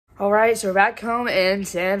All right, so we're back home in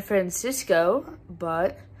San Francisco,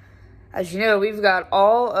 but as you know, we've got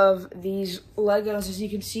all of these Legos, as you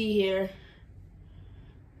can see here,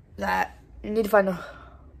 that you need to find a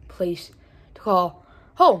place to call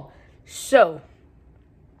home. So,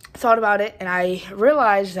 I thought about it, and I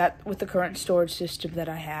realized that with the current storage system that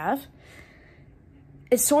I have,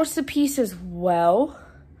 it sorts the pieces well,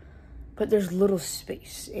 but there's little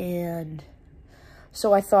space, and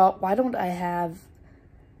so I thought, why don't I have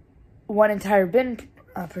one entire bin,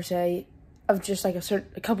 per se, of just like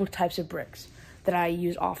a couple of types of bricks that I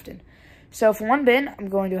use often. So for one bin, I'm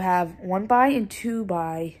going to have 1x and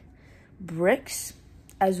 2x bricks,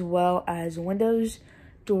 as well as windows,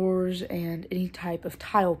 doors, and any type of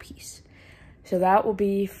tile piece. So that will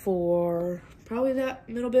be for probably that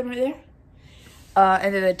middle bin right there.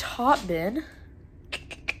 And then the top bin,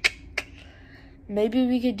 maybe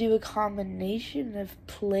we could do a combination of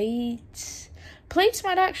plates. Plates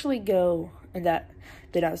might actually go in that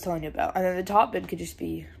bin I was telling you about. And then the top bin could just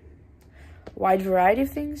be a wide variety of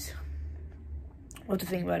things. What to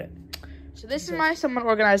think about it. So this is my somewhat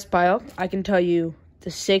organized pile. I can tell you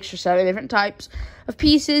the 6 or 7 different types of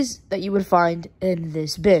pieces that you would find in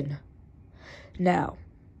this bin. Now,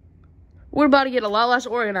 we're about to get a lot less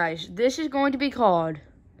organized. This is going to be called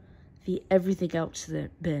the everything else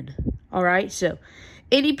bin. All right, so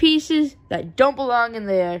any pieces that don't belong in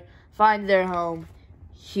there, find their home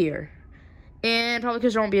here. And probably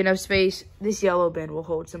because there won't be enough space, this yellow bin will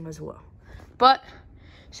hold some as well. But,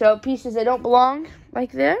 so pieces that don't belong,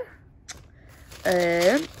 like there,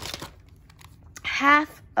 and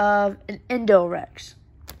half of an Endorex,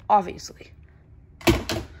 obviously.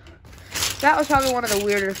 That was probably one of the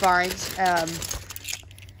weirder finds.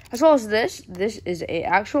 As well as this. This is a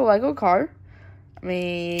actual Lego car. I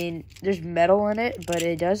mean, there's metal in it, but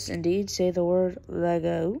it does indeed say the word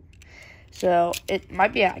Lego. So it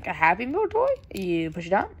might be like a Happy Meal toy. You push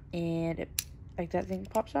it down, and like that thing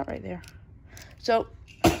pops out right there. So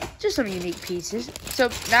just some unique pieces. So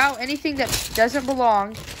now anything that doesn't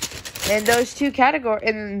belong in those two categories,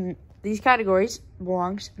 in these categories,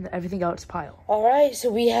 belongs in the everything else pile. All right, so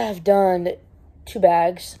we have done 2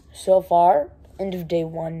 bags so far. End of day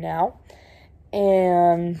 1 now,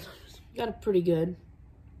 and got it pretty good.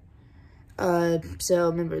 So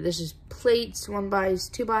remember, this is plates, 1x's,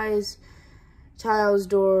 2x's, tiles,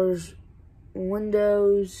 doors,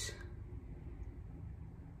 windows.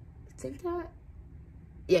 I think that,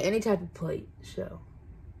 yeah, any type of plate. So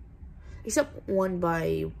except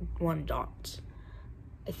 1x1 dots,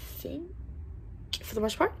 I think, for the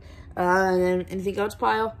most part. And then anything else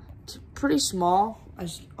pile, it's pretty small,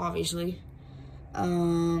 as obviously.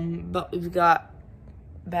 But we've got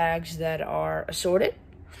bags that are assorted.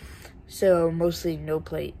 So mostly no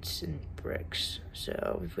plates and bricks.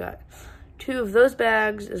 So we've got 2 of those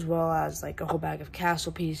bags, as well as like a whole bag of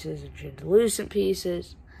castle pieces and translucent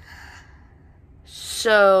pieces.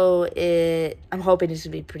 So I'm hoping this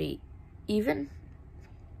will be pretty even,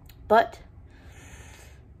 but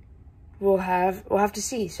we'll have to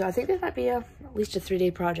see. So I think this might be at least a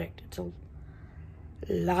 3-day project. It's a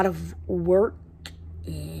lot of work,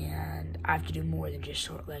 and I have to do more than just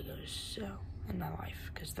sort Legos, so, in my life,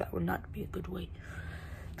 because that would not be a good way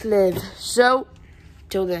to live. So,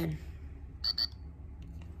 till then.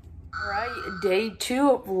 Alright, day 2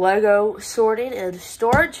 of Lego sorting and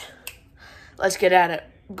storage. Let's get at it.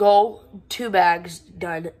 Goal, 2 bags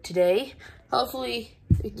done today. Hopefully,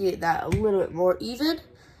 we can get that a little bit more even.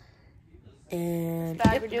 And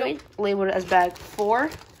bag we're doing, labeled as bag 4.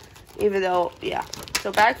 Even though, yeah.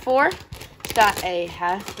 So bag 4, it's got a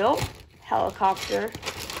half-built helicopter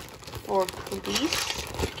for police.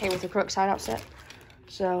 Came with a Crook sign outset.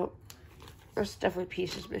 So there's definitely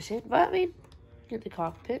pieces missing. But I mean, get the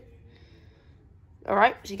cockpit.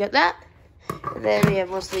 Alright, so you got that. And then we have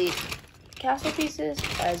mostly castle pieces,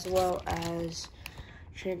 as well as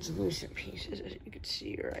translucent pieces, as you can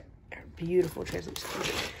see right there. Beautiful translucent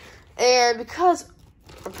pieces. And because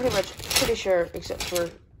I'm pretty sure, except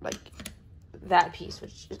for like that piece,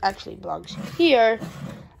 which actually belongs here,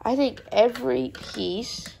 I think every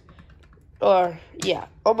piece, or yeah,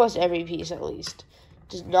 almost every piece at least,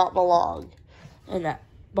 does not belong in that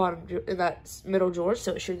middle drawer,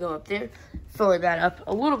 so it should go up there, filling that up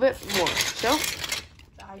a little bit more. So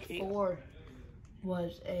bag 4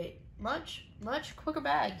 was a much quicker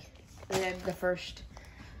bag than the first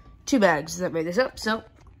 2 bags that made this up. So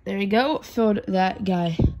there you go, filled that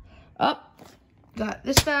guy up. Got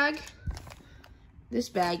this bag.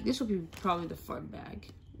 This will be probably the fun bag.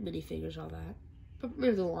 Minifigures, all that. But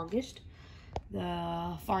maybe the longest.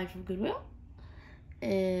 The find from Goodwill.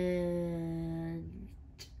 And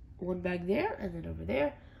 1 bag there, and then over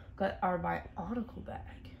there, got our Bionicle bag.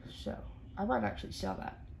 So I might actually sell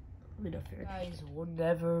that. Let me know if you guys will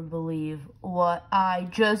never believe what I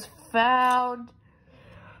just found.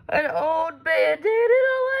 An old bandit in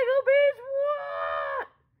a Lego piece. What?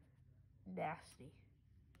 Nasty.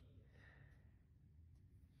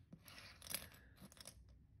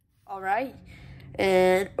 All right,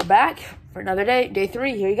 and we're back for another day. Day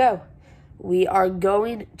 3. Here you go. We are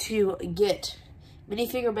going to get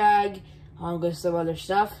minifigure bag along with some other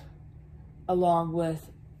stuff, along with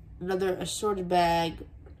another assorted bag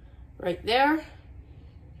right there,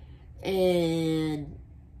 and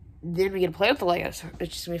then we're gonna play with the Legos,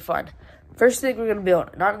 which is gonna be fun. First thing we're gonna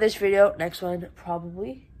build, not in this video, next one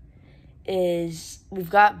probably, is we've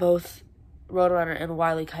got both Roadrunner and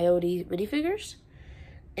Wile E. Coyote minifigures,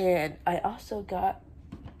 and I also got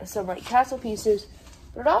some like castle pieces,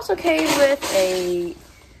 but it also came with a,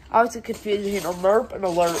 I was confused between a MERP and a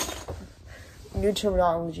LERP. New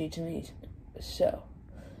terminology to me, so.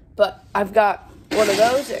 But I've got one of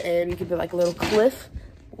those, and we can put like a little cliff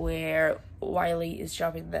where Wiley is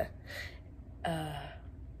dropping the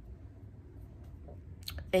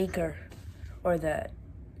anchor, or the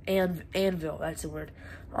anvil, that's the word,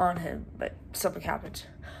 on him, but something happens.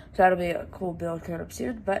 So that'll be a cool build coming up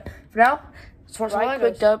soon. But for now,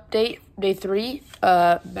 quick update, day 3,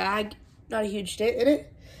 bag, not a huge dent in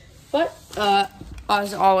it, but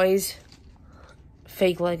as always,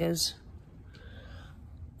 fake Legos.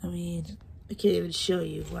 I mean, I can't even show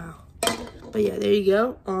you, wow. But yeah, there you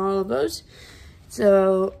go, all of those.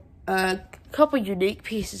 So, a couple unique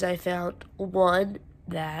pieces I found. One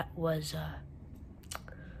that was a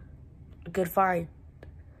good find.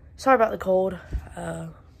 Sorry about the cold,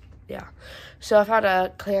 yeah. So I found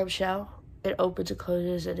a clamshell. It opens and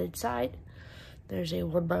closes, and inside there's a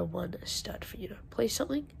 1x1 stud for you to place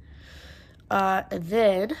something. And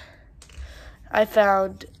then I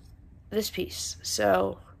found this piece.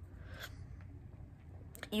 So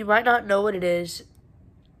you might not know what it is,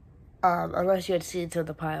 unless you had seen some of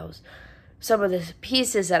the piles. Some of the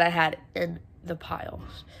pieces that I had in the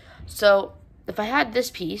piles. So if I had this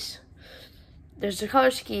piece, there's a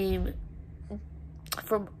color scheme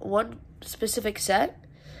from one specific set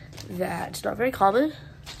that's not very common.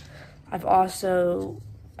 I've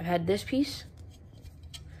had this piece,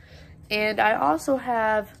 and I also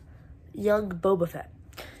have young Boba Fett.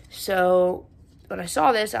 So when I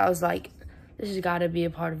saw this, I was like, this has got to be a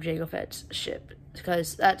part of Jango Fett's ship,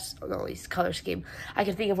 because that's the only color scheme I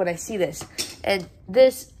can think of when I see this. And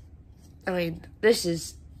this, I mean, this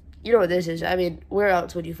is, you know what this is. I mean, where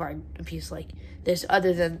else would you find a piece like this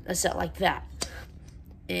other than a set like that?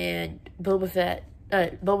 And Boba Fett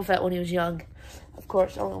when he was young, of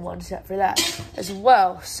course, only one set for that as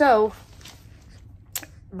well. So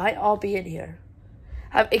might all be in here,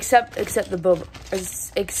 except the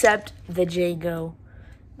Jango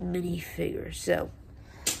minifigures. So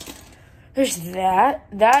there's that.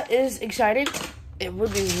 That is exciting. It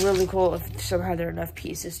would be really cool if somehow there are enough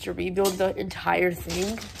pieces to rebuild the entire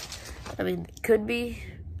thing. I mean, it could be.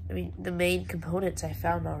 I mean, the main components I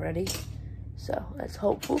found already, so that's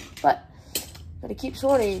hopeful. But I'm gonna keep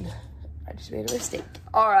sorting. I just made a mistake.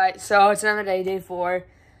 All right, so it's another day, day 4,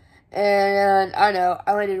 and I know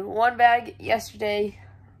I only did one bag yesterday,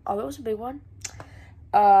 although it was a big one.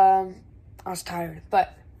 I was tired,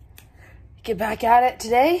 but get back at it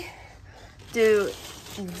today. Do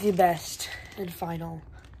the best and final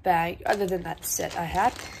bag, other than that set I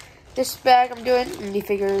had. This bag I'm doing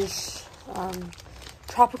minifigures,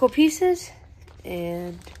 tropical pieces,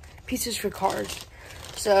 and pieces for cars.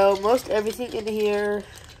 So most everything in here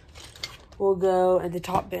will go in the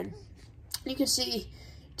top bin. You can see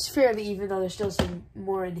it's fairly even, though there's still some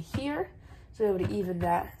more in here. So we're able to even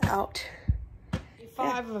that out. Day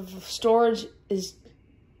 5 of storage is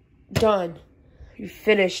done. We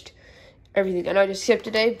finished everything. I know I just skipped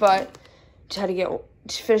a day, but just had to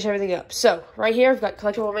finish everything up. So right here, I've got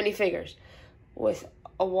collectible minifigures with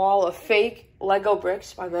a wall of fake Lego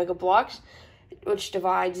bricks by Lego Blocks, which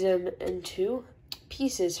divides them into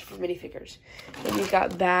pieces for minifigures. Then you've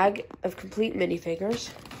got bag of complete minifigures,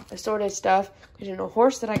 assorted stuff. There's a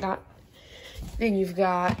horse that I got. Then you've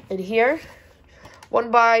got in here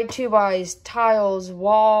 1x, 2x's, tiles,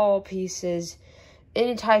 wall pieces,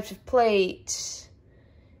 any types of plates.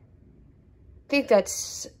 I think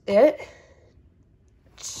that's it.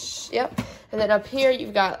 Yep. And then up here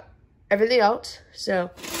you've got everything else. So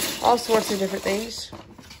all sorts of different things.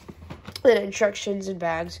 And then instructions and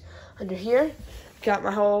bags. Under here, got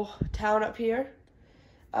my whole town up here.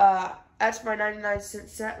 That's my 99-cent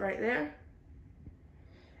set right there.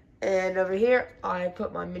 And over here, I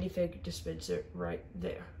put my minifig dispenser right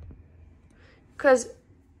there. Because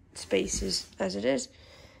spaces as it is.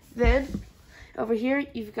 Then over here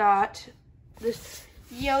you've got this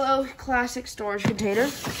yellow classic storage container.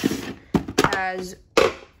 Has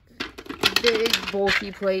big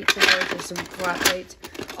bulky plates and there's just some flat plates,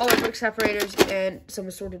 all electric separators, and some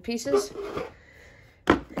assorted pieces.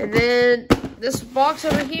 And then this box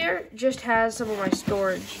over here just has some of my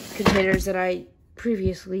storage containers that I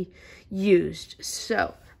previously used.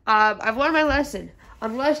 So I've learned my lesson.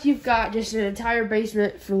 Unless you've got just an entire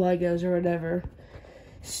basement for Legos or whatever,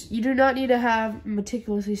 you do not need to have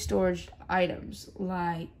meticulously stored items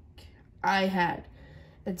like I had.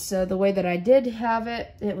 And so the way that I did have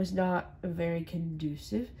it, it was not very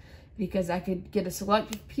conducive because I could get a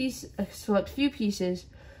select few pieces,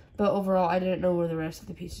 but overall I didn't know where the rest of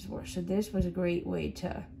the pieces were. So this was a great way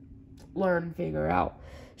to learn and figure out.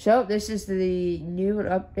 So this is the new and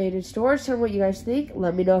updated storage. Tell me what you guys think.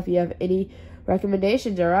 Let me know if you have any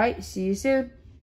recommendations. All right, see you soon.